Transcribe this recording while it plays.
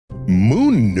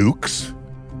Moon nukes?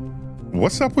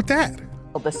 What's up with that?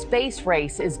 The space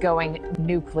race is going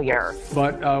nuclear.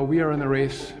 But we are in the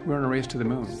race. We're in a race to the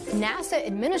moon. NASA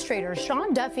Administrator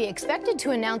Sean Duffy expected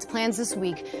to announce plans this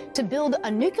week to build a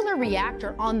nuclear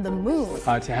reactor on the moon.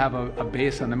 To have a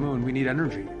base on the moon, we need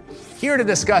energy. Here to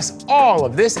discuss all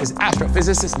of this is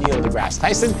astrophysicist Neil deGrasse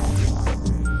Tyson.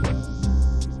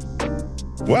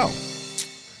 Well,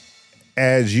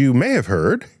 as you may have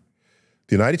heard,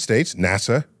 the United States,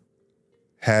 NASA,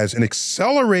 has an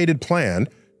accelerated plan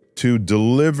to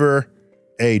deliver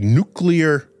a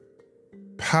nuclear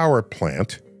power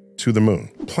plant to the moon.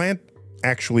 Plant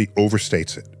actually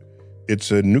overstates it. It's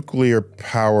a nuclear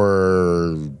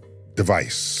power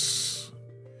device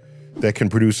that can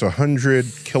produce 100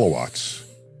 kilowatts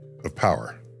of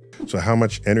power. So how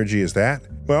much energy is that?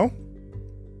 Well,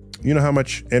 you know how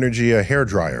much energy a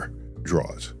hairdryer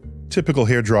draws. Typical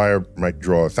hairdryer might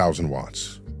draw 1,000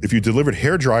 watts. If you delivered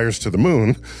hairdryers to the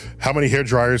moon, how many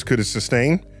hairdryers could it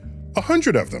sustain?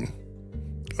 100 of them,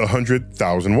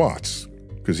 100,000 watts,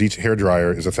 because each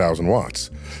hairdryer is 1,000 watts.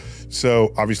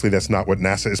 So obviously that's not what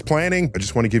NASA is planning. I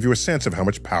just want to give you a sense of how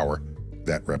much power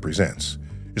that represents.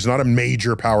 It's not a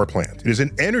major power plant. It is an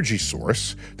energy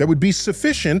source that would be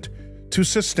sufficient to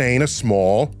sustain a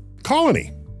small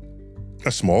colony,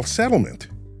 a small settlement.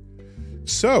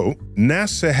 So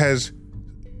NASA has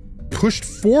pushed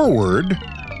forward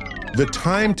the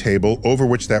timetable over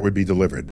which that would be delivered.